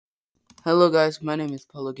Hello guys, my name is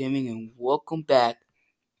Polo Gaming and welcome back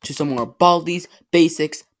to some more Baldi's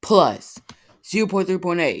Basics Plus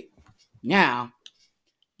 0.3.8. Now,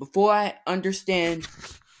 before I understand,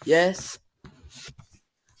 yes,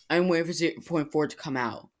 I'm waiting for 0.4 to come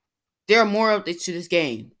out. There are more updates to this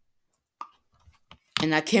game.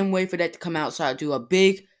 And I can't wait for that to come out, so I'll do a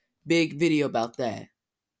big video about that.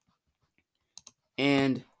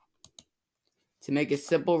 And to make it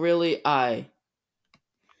simple, really, I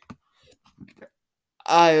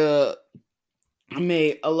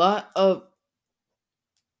made a lot of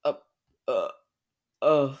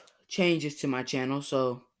changes to my channel,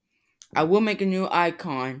 so I will make a new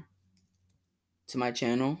icon to my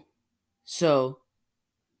channel. So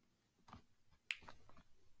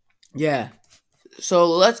yeah, so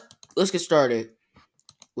let's get started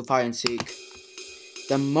with hide and seek,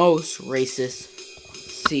 the most racist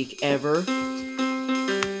seek ever.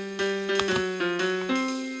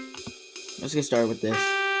 Let's get started with this.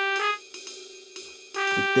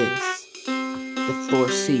 The floor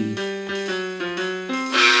seed.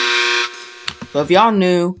 So if y'all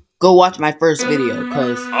new, go watch my first video,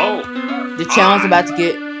 cause the channel's about to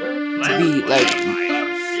get to be like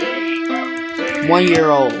 1 year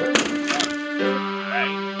old.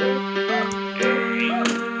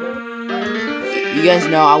 You guys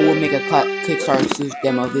know I will make a Kickstarter exclusive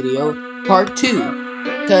demo video, part 2,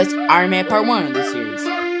 because I already made part 1 of this series.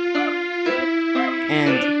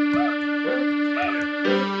 And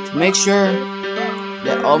to make sure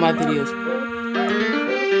that all my videos,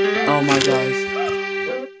 oh my gosh,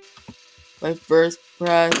 my first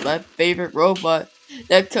prize, my favorite robot,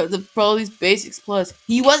 that comes with Baldi's Basics Plus.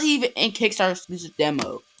 He wasn't even in Kickstarter exclusive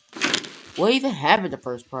demo. What even happened to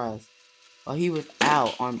first prize? While he was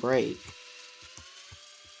out on break.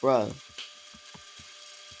 Bruh.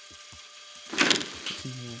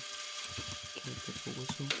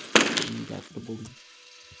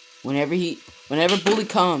 Whenever bully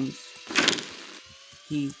comes,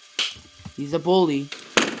 he's a bully.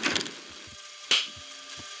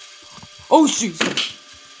 Oh shoot!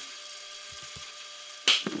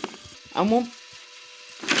 I won't.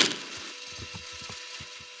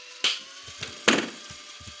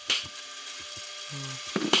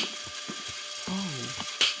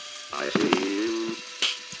 I see you.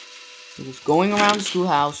 He was going around the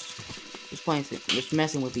schoolhouse, just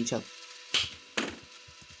messing with each other.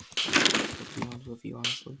 With you,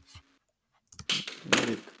 honestly.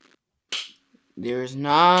 Like, there is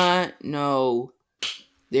no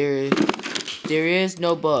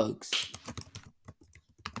bugs.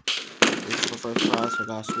 This is for first prize for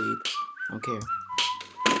God sweep. I don't care.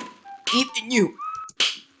 Even you.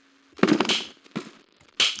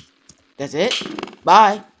 That's it.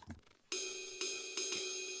 Bye.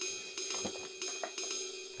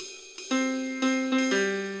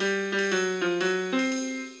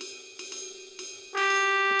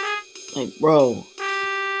 Like, bro,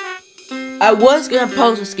 I was gonna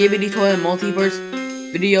post a Skibidi Toilet Multiverse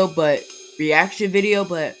video, reaction video,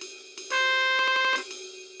 but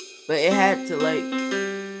it had to like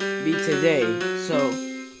be today, so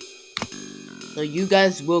you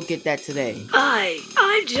guys will get that today. Hi,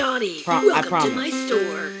 I'm Johnny. Welcome to my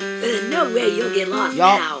store. There's no way you'll get lost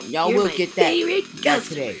now. Y'all will get that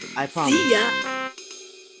today. I promise. See ya.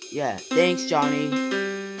 Yeah, thanks, Johnny.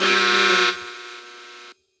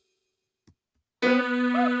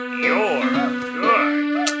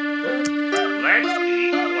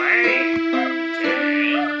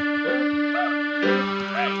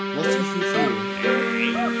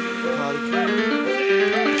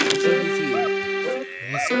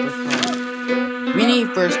 We need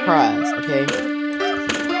first prize, okay?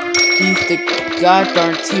 He's the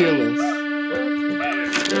goddamn tier list.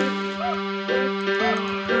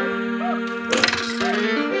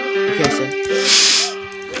 Okay, so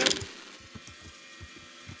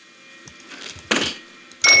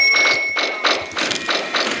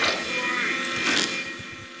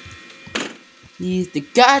he's the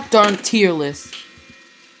goddamn tier list.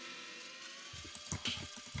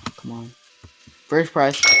 Come on. First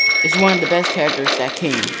prize is one of the best characters that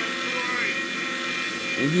came.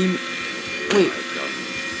 And he... Wait.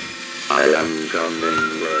 I am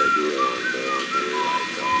coming where you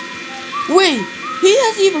are. Wait! He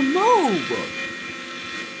doesn't even move!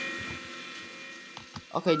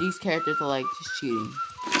 Okay, these characters are like just cheating.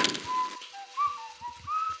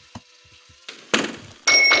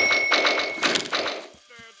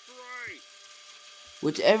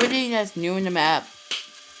 Which everything that's new in the map.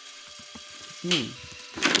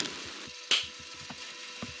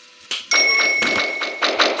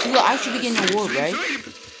 So I should be getting an award, right?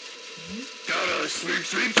 Gotta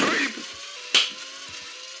sweep.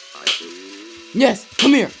 I see Yes,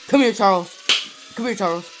 come here, Charles. Come here,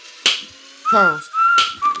 Charles.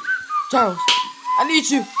 Charles, I need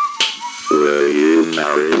you. Will you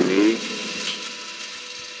marry me?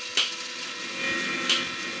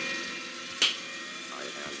 I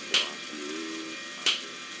have brought you.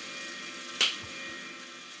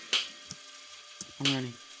 I'm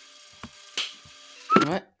running.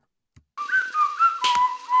 What?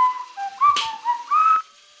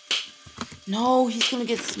 No, he's gonna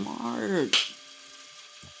get smart.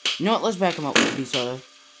 You know what? Let's back him up with each other.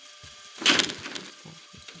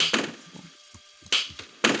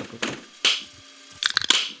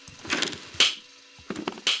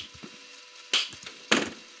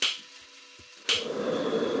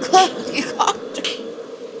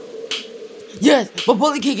 Yes, but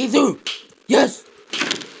bully can't get through. Yes.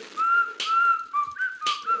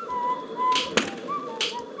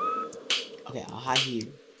 Okay, I'll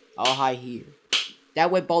hide here.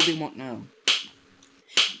 That way Baldi won't know.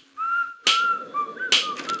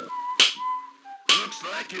 Looks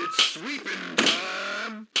like it's sweeping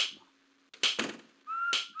time.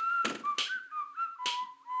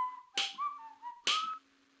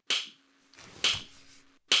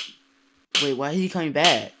 Wait, why is he coming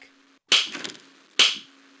back?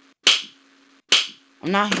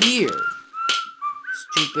 I'm not here.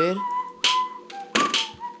 Stupid.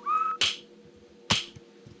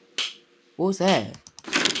 What was that?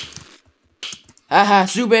 Haha,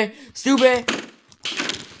 stupid.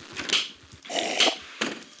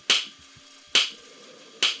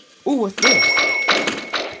 Ooh, what's this?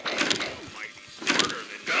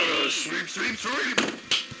 Gotta sweep.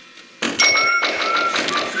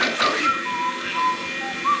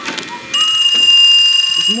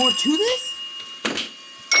 There's more to this?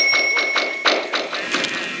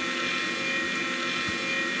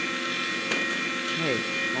 Hey,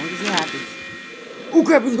 as long as it happens. Ooh,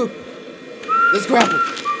 grapple hook. Let's grapple.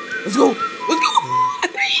 Let's go.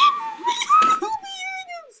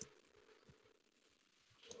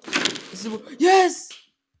 Yes!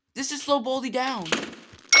 This should slow Baldi down.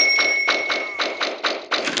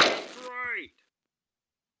 Right.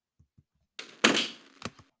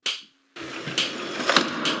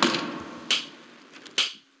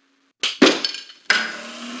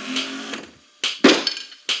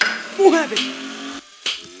 What happened?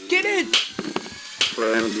 Get in!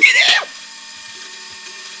 Friend.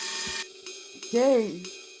 Dang.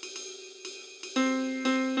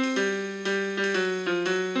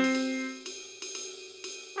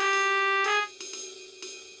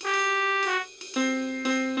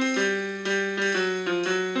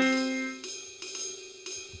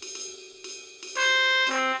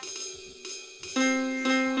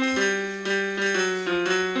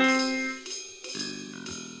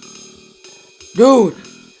 Dude!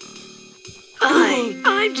 Hi,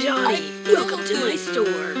 I'm Johnny. Welcome to my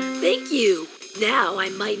store. Thank you. Now I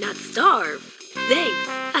might not starve. Thanks.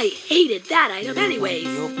 I hated that item anyways.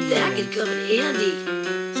 That could come in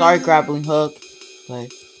handy. Sorry, grappling hook.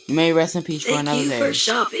 But you may rest in peace for Thank another you day. for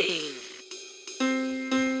shopping.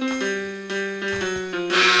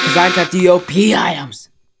 Cause I got the OP items.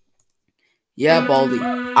 Yeah, Baldi.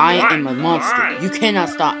 I am a monster. You cannot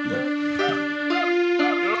stop me.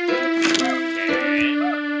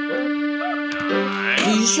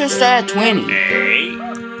 You should start at 20. 8, 7,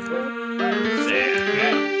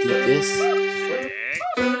 Get this. 6,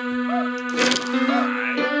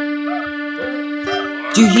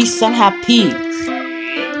 5, Dude, he somehow peaked.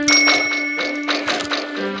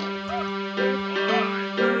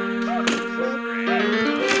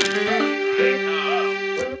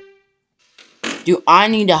 Dude, I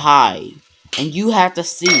need to hide. And you have to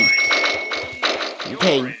see.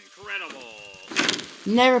 Okay.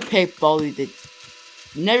 Never pick Baldi to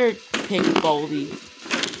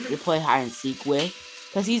play hide and seek with.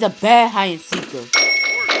 Because he's a bad hide and seeker.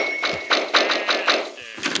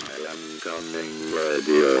 I am coming,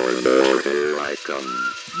 ready or no, here I come.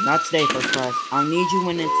 Not today, first class. I'll need you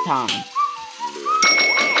when it's time. I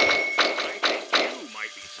think you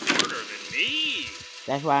might be smarter than me.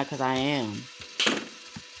 That's right, because I am.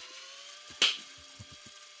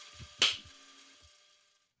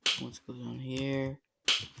 Let's go down here.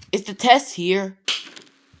 Is the test here?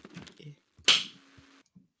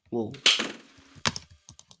 Whoa.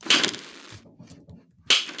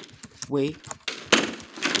 Wait.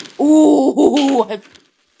 Ooh!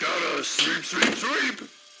 Gotta sweep.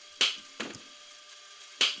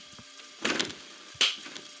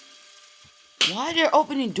 Why they're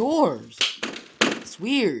opening doors? It's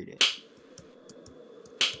weird.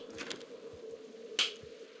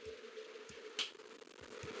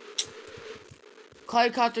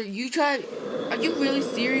 Clyde Cotter, are you really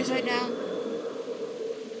serious right now?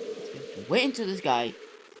 wait until this guy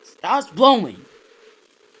starts blowing.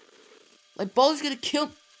 Like, Baldi's gonna kill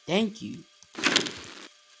me. Thank you.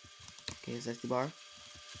 Okay, that's the bar.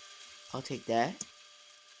 I'll take that.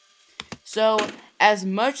 So, as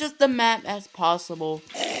much of the map as possible,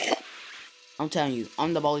 I'm telling you,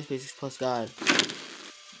 I'm the Baldi Basics Plus God.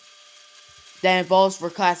 That involves for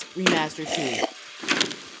Classic Remaster 2. Okay.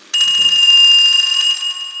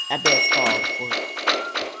 I bet it's called.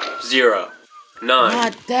 0, 9,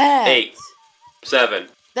 Not that. 8, 7.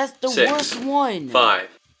 That's the 6, worst one.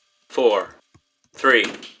 5, 4, 3.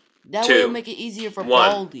 That 2, way it'll make it easier for 1.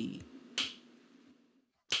 Baldi.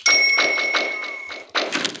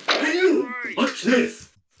 Hey you! What's this?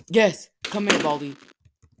 Yes, come here, Baldi.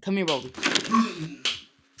 Come here, Baldi.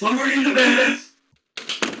 Somewhere in the best.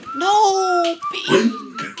 No!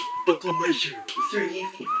 Buckle my shoes. They're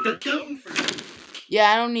easy. The dumb for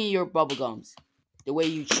Yeah, I don't need your bubble gums. The way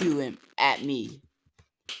you chew them at me.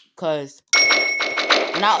 Cause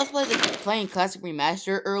when I was playing Classic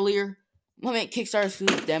Remaster earlier, when I made Kickstarter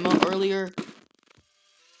exclusive demo earlier,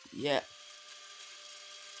 yeah.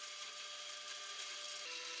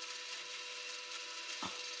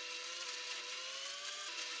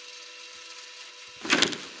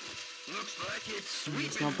 Looks like it's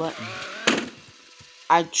sweet. There's no button.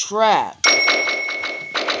 I trapped.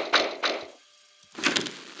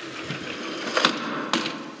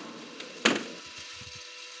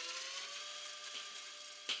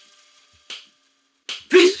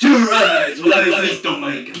 Feast your eyes while I feast on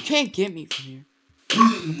my You can't get me from here.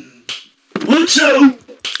 Watch out!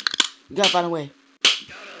 You gotta find a way.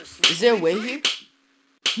 Is there a way here?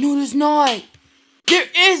 No, there's not. There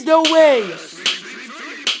is no way.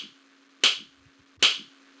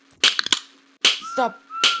 Stop.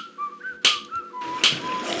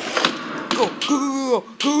 Go, go,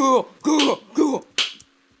 go, go, go, go, go.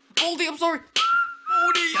 Baldi, I'm sorry.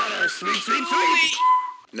 Baldi. Sweep.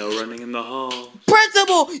 No running in the hall.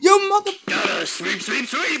 Principal, you mother. Gotta sweep.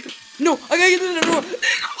 No, I gotta get in the door.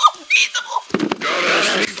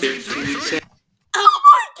 Gotta sweep. Oh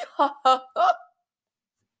my god.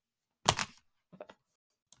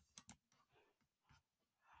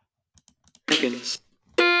 Seconds.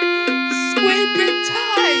 Sweeping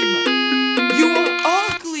time. You are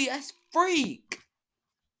ugly as freak.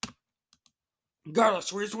 Gotta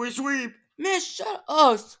sweep. Man, shut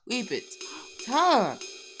up. Sweep it. Time.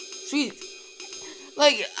 Sweet.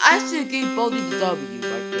 Like, I should give Baldi the W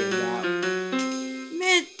right there now.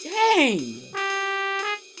 Man, dang.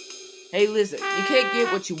 Hey, listen. You can't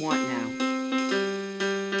get what you want now.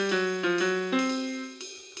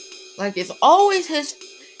 Like, it's always his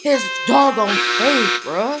doggone face,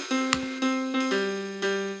 bruh.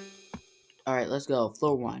 Alright, let's go.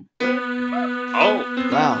 Floor 1. Oh,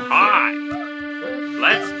 Wow. hi.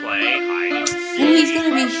 Let's play hide and seek. And he's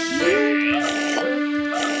gonna be here?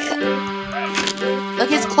 Like,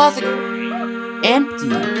 his closet empty.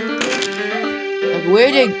 Like, where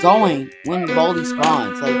are they going when Baldi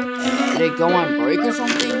spawns? Like, do they go on break or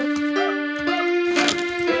something?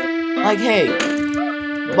 Like, hey,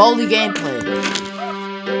 Baldi gameplay.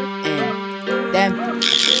 And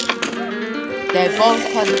that Baldi's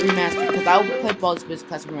Classic Remaster, because I will play Baldi's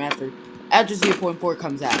Classic Remaster after 0.4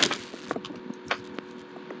 comes out.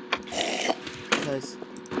 Because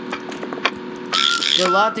there are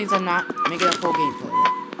a lot of things I'm not making a full gameplay.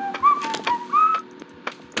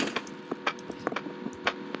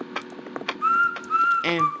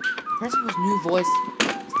 And Principal's new voice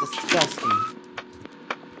is disgusting.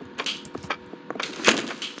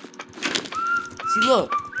 See,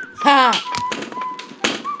 look. Ha!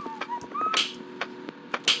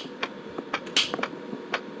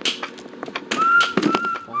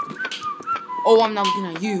 Oh, I'm not looking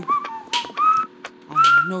at you.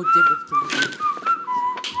 I'm no different to you.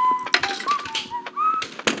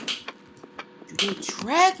 Dude, they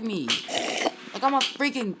track me. Like I'm a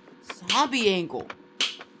freaking zombie angle.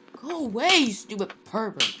 Go away, you stupid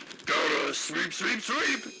pervert. Gotta sweep.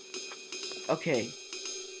 Okay.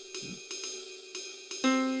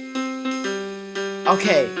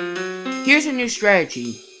 Okay. Here's a new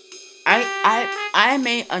strategy. I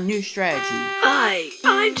made a new strategy. Hi,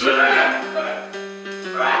 I'm Johnny.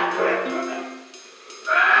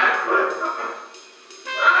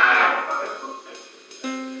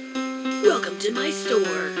 Welcome to my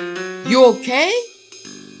store. You okay?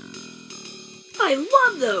 I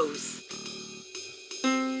love those.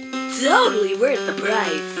 Totally worth the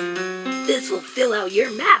price. This will fill out your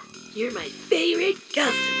map. You're my favorite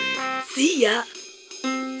customer. See ya.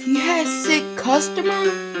 He has sick customer?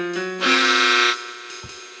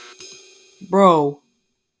 Bro.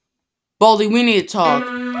 Baldi, we need to talk.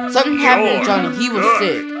 Something happened to Johnny. He was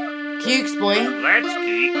sick. Can you explain? Let's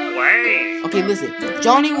keep playing. Okay, listen.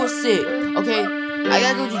 Johnny was sick. Okay, I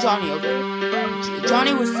gotta go to Johnny. Okay,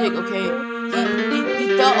 Johnny was sick. Okay,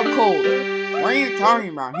 he felt a cold. What are you talking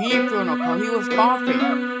about? He didn't feel no cold. He was coughing.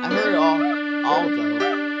 I heard it all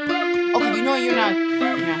though. Okay, you know you're not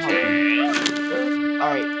helping. All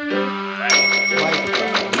right. Why?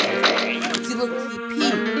 See, look, he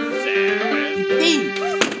peed. He peed.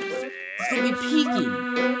 He's gonna be peeking.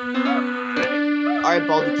 All right,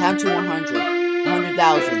 Baldi, count to 100.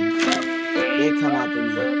 100,000. They come after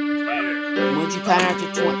me. And once you count after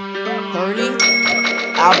 30,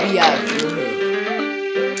 I'll be out of your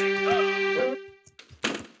head.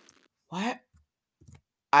 What?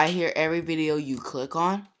 I hear every video you click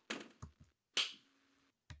on.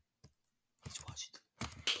 Please watch it.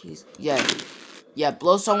 Please. Yes. Yeah,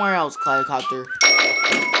 blow somewhere else, helicopter.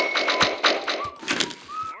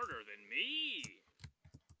 Smarter than me.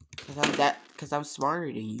 Cause I'm smarter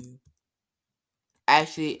than you.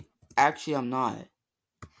 Actually, I'm not.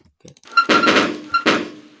 Okay.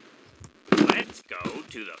 Let's go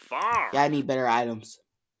to the farm. Yeah, I need better items.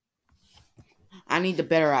 I need the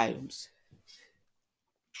better items.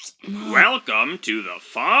 Welcome to the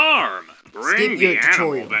farm. Bring the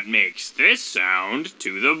animal that makes this sound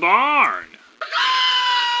to the barn.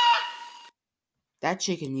 That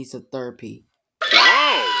chicken needs a therapy.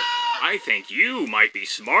 Whoa! I think you might be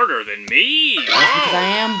smarter than me. That's because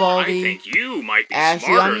I am, Baldi. I think you might be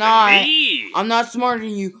Actually, smarter I'm not. than me. I'm not smarter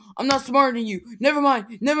than you. I'm not smarter than you. Never mind.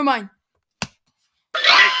 I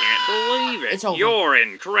can't believe it. It's over. You're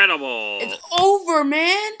incredible. It's over,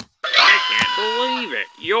 man. I can't believe it.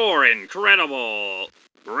 You're incredible.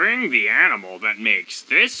 Bring the animal that makes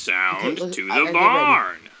this sound to the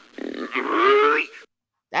barn.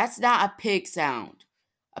 That's not a pig sound.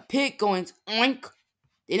 A pig going oink.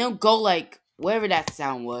 They don't go like whatever that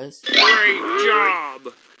sound was. Great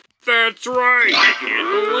job. That's right. I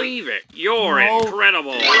can't believe it. You're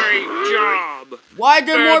incredible. Great job. Why are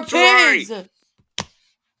there more pigs? Right.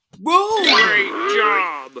 Bro. Great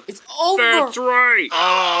job. It's over. That's right.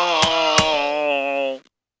 Oh.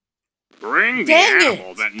 Bring the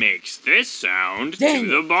animal that makes this sound to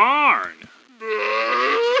the barn.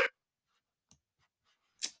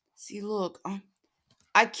 See, look,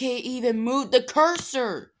 I can't even move the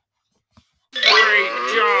cursor. Great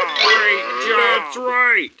job.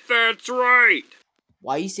 That's right.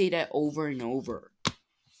 Why you say that over and over?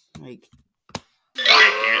 Like,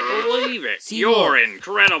 I can't believe it. See, you're look.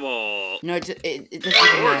 Incredible. No, it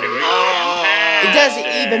doesn't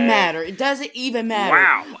even matter. It doesn't even matter.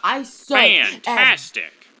 Wow. I suck.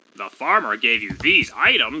 Fantastic. The farmer gave you these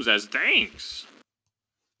items as thanks.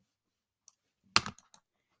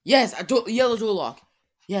 Yes, yellow door lock.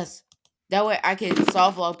 Yes. That way I can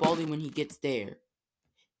soft lock Baldi when he gets there.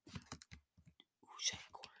 Ooh, shiny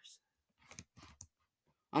quarters.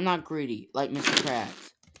 I'm not greedy like Mr.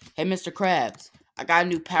 Krabs. Hey, Mr. Krabs, I got a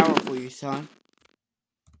new power for you, son.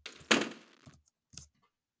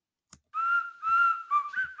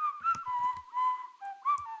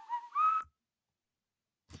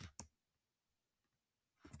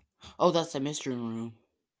 Oh, that's the mystery room.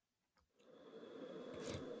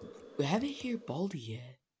 We haven't heard Baldi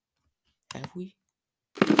yet. Have we?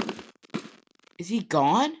 Is he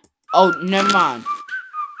gone? Oh, never mind.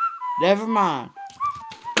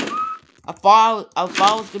 I thought I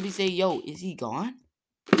was gonna be saying, yo, is he gone?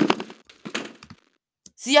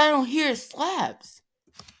 See, I don't hear slaps.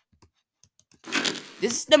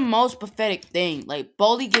 This is the most pathetic thing. Like,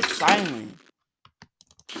 Baldi gets silent.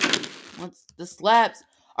 Once the slaps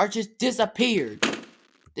are just disappeared.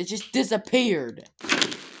 They just disappeared.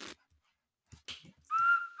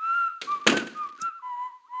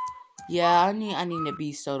 Yeah, I need to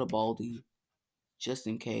be soda Baldi. Just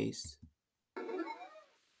in case.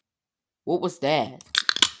 What was that?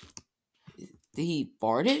 Did he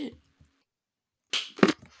fart it?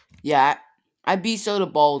 Yeah, I be soda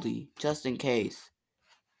Baldi. Just in case.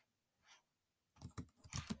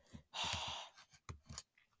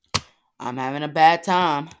 I'm having a bad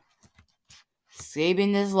time.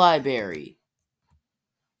 Saving this library.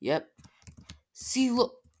 Yep. See,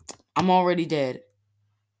 look. I'm already dead.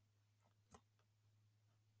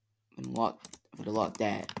 I'm gonna lock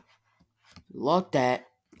that. Lock that.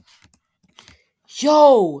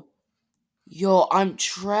 Yo, I'm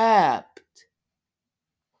trapped.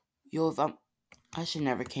 Yo, I should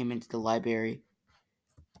never came into the library.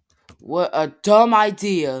 What a dumb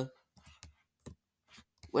idea.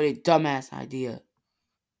 What a dumbass idea.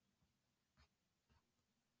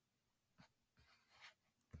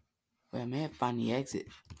 Wait, I may have found the exit.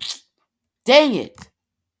 Dang it!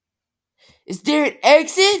 Is there an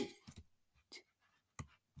exit?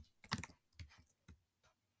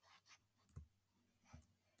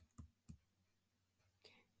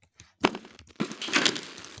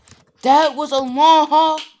 That was a long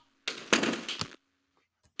haul.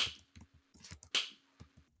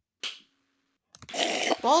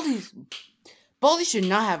 Baldi should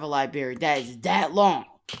not have a library that is that long.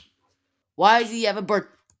 Why does he have a bird?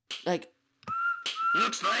 Like,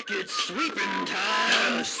 Looks like it's sweeping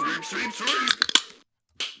time. Sweep, sweep, sweep.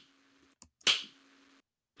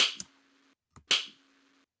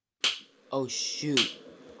 oh shoot.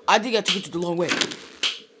 I think I took it the long way.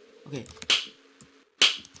 Okay.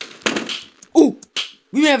 Ooh!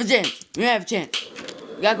 We may have a chance. We may have a chance.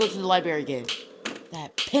 We gotta go to the library again.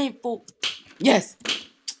 That painful. Yes!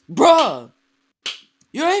 Bruh!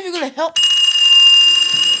 You're not even gonna help.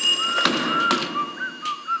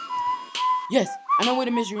 Yes, I know where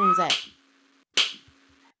the mystery room is at.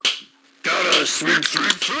 Gotta sweep,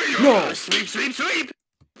 sweep, sweep. No. Gotta sweep, sweep, sweep.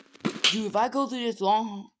 Dude, if I go through this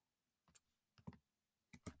long.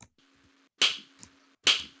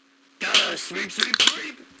 Gotta sweep, sweep,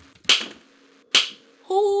 sweep.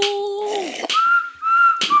 Ooh.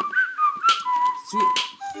 Sweep.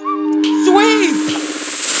 Sweep!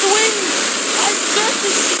 Sweep! I just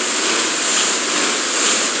it.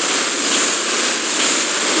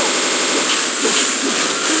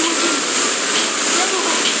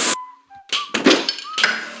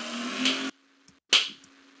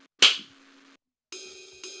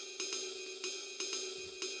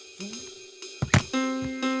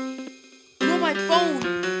 No, my phone!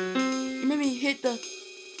 It made me hit the...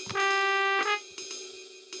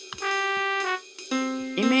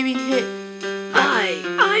 It made me hit... Hi,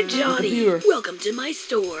 I'm Johnny. Computer. Welcome to my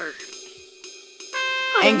store.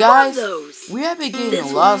 I And love guys, those. we have been getting This a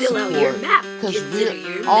will lot of fill out your support map. because Consider your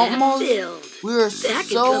we're map almost, filled. we're That can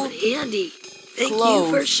so come in handy. Thank you close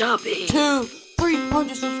for shopping. to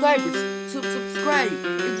 300 subscribers. So subscribe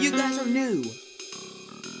if you guys are new.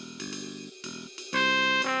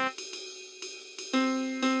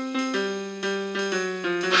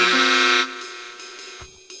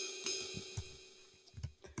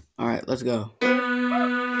 All right, let's go.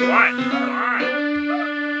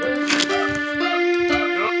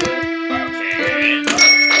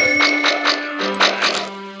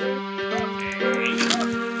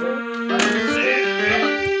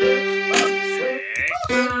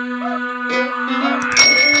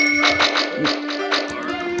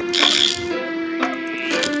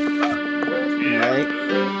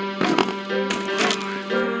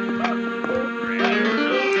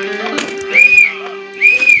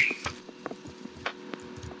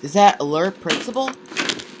 Does that alert principal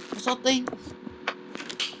or something?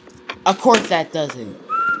 Of course that doesn't.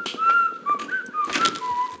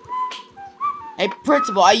 Hey,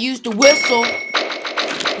 principal, I used the whistle.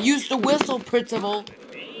 Use the whistle, principal.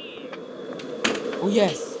 Oh,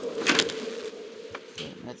 yes. So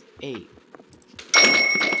that's 8.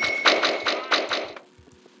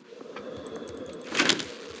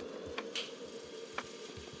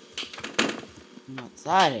 I'm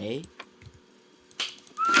outside, eh?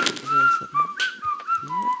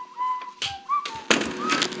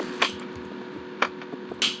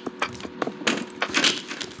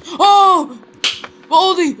 Oh!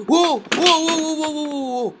 Baldi! Whoa! Whoa, whoa, whoa, whoa,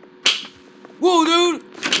 whoa, whoa! Whoa,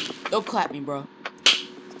 dude! Don't clap me, bro.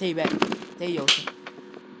 Stay back. Stay yourself.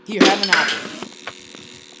 Here, have an apple.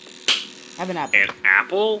 Have an apple. An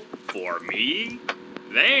apple? For me?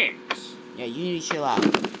 Thanks. Yeah, you need to chill out.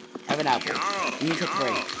 Have an apple. You need to take a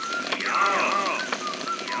break.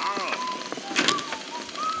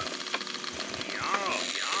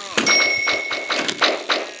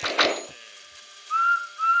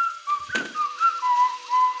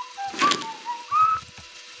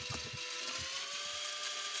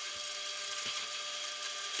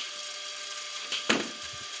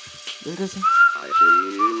 Look at this. I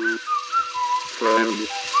see you, friend.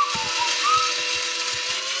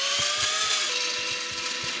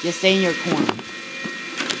 Just stay in your corner.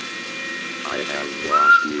 I have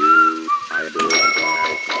lost you. I don't like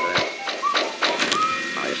that.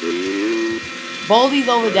 I see you. Baldi's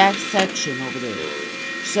over that section over there.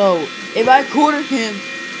 So, if I corner him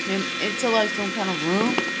into like some kind of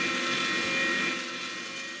room,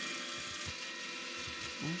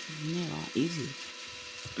 that's easy.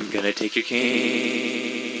 I'm gonna take your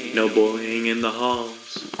cane. No bullying in the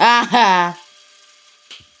halls. Aha!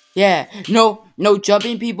 Yeah, no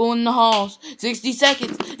jumping people in the halls. 60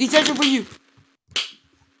 seconds. Detention for you.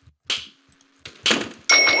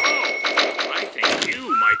 Whoa, I think you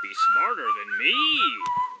might be smarter than me.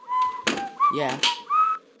 Yeah.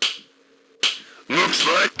 Looks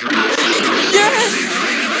like Yes!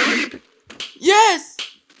 Yes!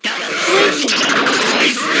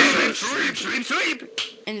 sweep, sweep, sweep.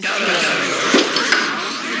 And it's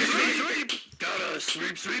Gotta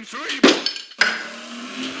sweep, sweep, sweep.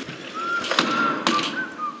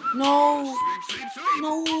 No. Sweep, sweep, sweep.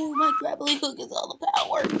 No, my grappling hook is all the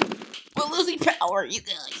power. We're losing power, you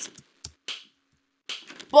guys.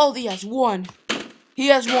 Baldi has won. He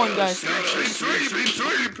has won, guys. Sweep, sweep, sweep, sweep,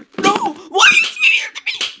 sweep. No! Why is he here to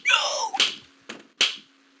me? No!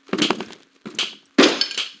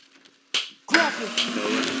 Grapple.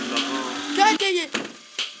 God dang it!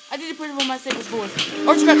 I didn't put it on my safest voice.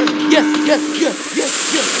 Arch grapple. Yes, yes, yes,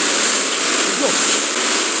 yes, yes. Go.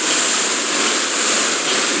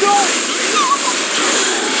 No! No!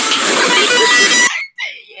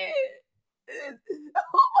 Dang it!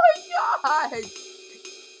 Oh my god!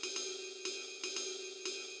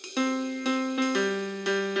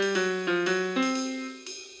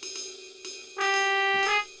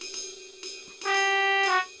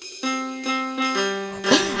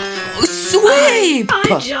 Sweep!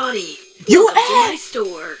 I'm Johnny. You Welcome to my asked!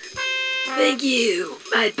 store. Thank you.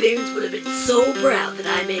 My parents would have been so proud that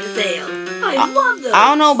I made a sale. I love those. I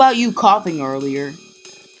don't know about you coughing earlier.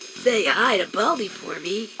 Say hi to Baldi for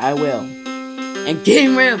me. I will. And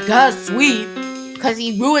getting rid of God's Sweep, because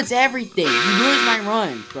he ruins everything. He ruins my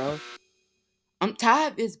runs, bro. I'm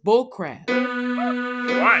tired of his bullcrap.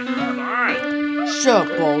 What? Fine. Shut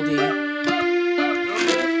up, Baldi.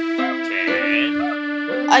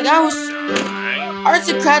 10, Like, 9, Arts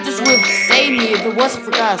and Crafters would have saved me if it wasn't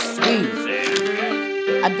for God's Sweep. 6,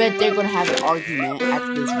 I bet they're gonna have an argument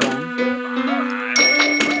after this run. 5,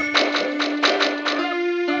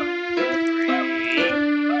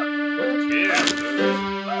 4, 3,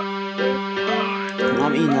 2, 1.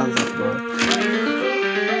 I'm eating all this, bro.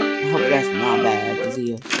 I hope that's not bad, because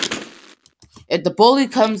if the bully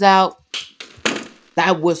comes out,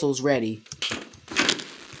 that whistle's ready.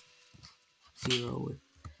 0.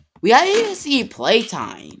 We gotta even see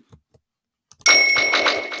playtime.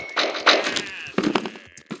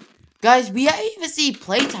 Guys, we gotta even see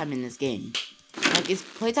playtime in this game. Like, is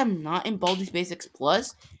playtime not in Baldi's Basics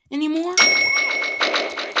Plus anymore? You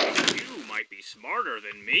might be smarter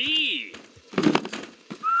than me.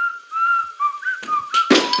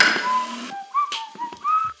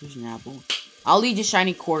 Here's an apple. I'll leave the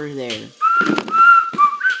shiny quarter there.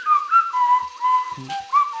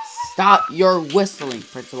 Stop your whistling,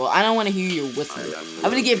 Principal. I don't want to hear your whistling. I'm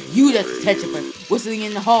gonna give you that detention for whistling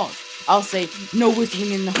in the halls. I'll say, no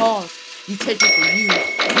whistling in the halls. Detention for you.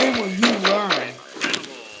 When will you learn?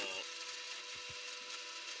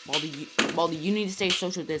 Baldi, you need to stay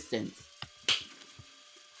social distance.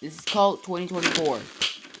 This is called 2024.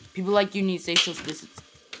 People like you need to stay social distance.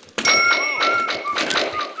 You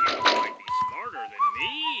might be smarter than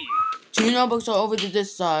me. 2 notebooks are over to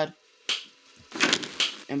this side.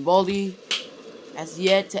 And Baldi has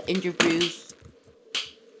yet to introduce...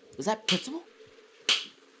 Was that Principal?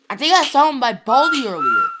 I think I saw him by Baldi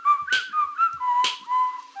earlier.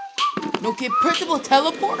 No, kid, Principal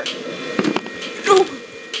teleport? No!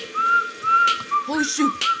 Holy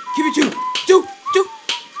shoot! Give me 2! 2! 2! 2!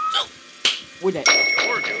 Where'd that?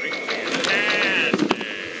 You're doing fantastic.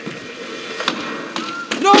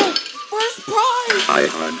 No! First prize! I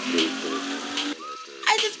hunt people.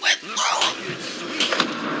 I just went through!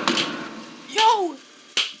 Yo!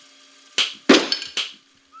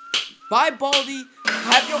 Bye, Baldi!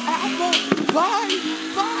 Have your apple! Bye!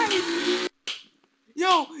 Bye!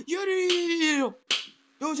 Yo! Yo!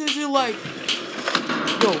 Those are your like.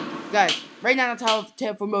 Yo, guys, right now I'm top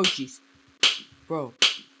 10 for mochis. Bro.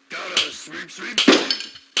 Gotta sweep, sweep, sweep.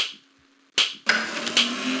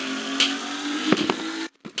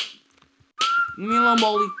 Leave me alone,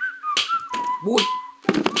 Baldi. Boy.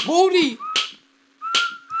 Baldi!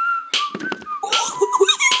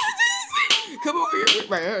 Come over here with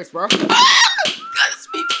my ass, bro. Ah! Gotta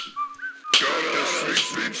sweep. Gotta sweep,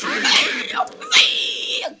 sweep, sweep.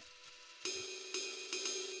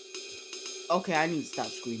 Okay, I need to stop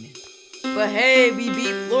screaming. But hey, we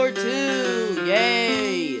beat floor 2!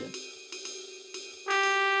 Yay!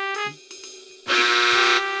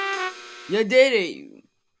 You did it!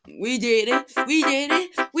 We did it! We did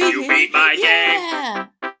it! We You did beat it! my Yeah!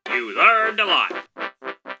 You learned a lot.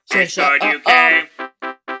 It's Shut good you up. came,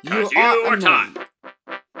 You 'cause you are were annoying. taught.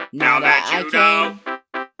 Now that I you came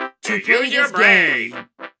to to play use your this brain, game,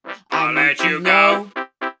 I'll I let need you to go know to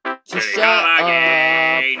till you shut come up.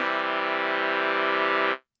 again.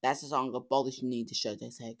 That's the song of Baldi should need to shut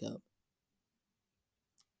his heck up.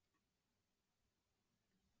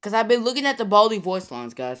 Because I've been looking at the Baldi voice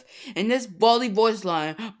lines, guys. And this Baldi voice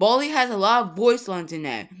line, Baldi has a lot of voice lines in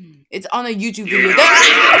that. It's on a YouTube video.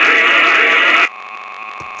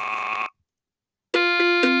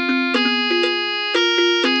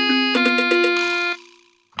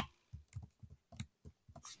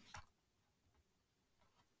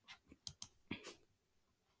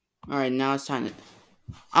 Alright, now it's time to...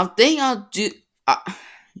 I think I'll do...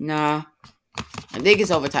 nah. I think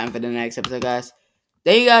it's overtime for the next episode, guys.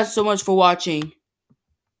 Thank you guys so much for watching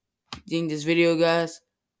this video, guys.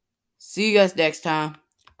 See you guys next time.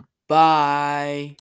 Bye.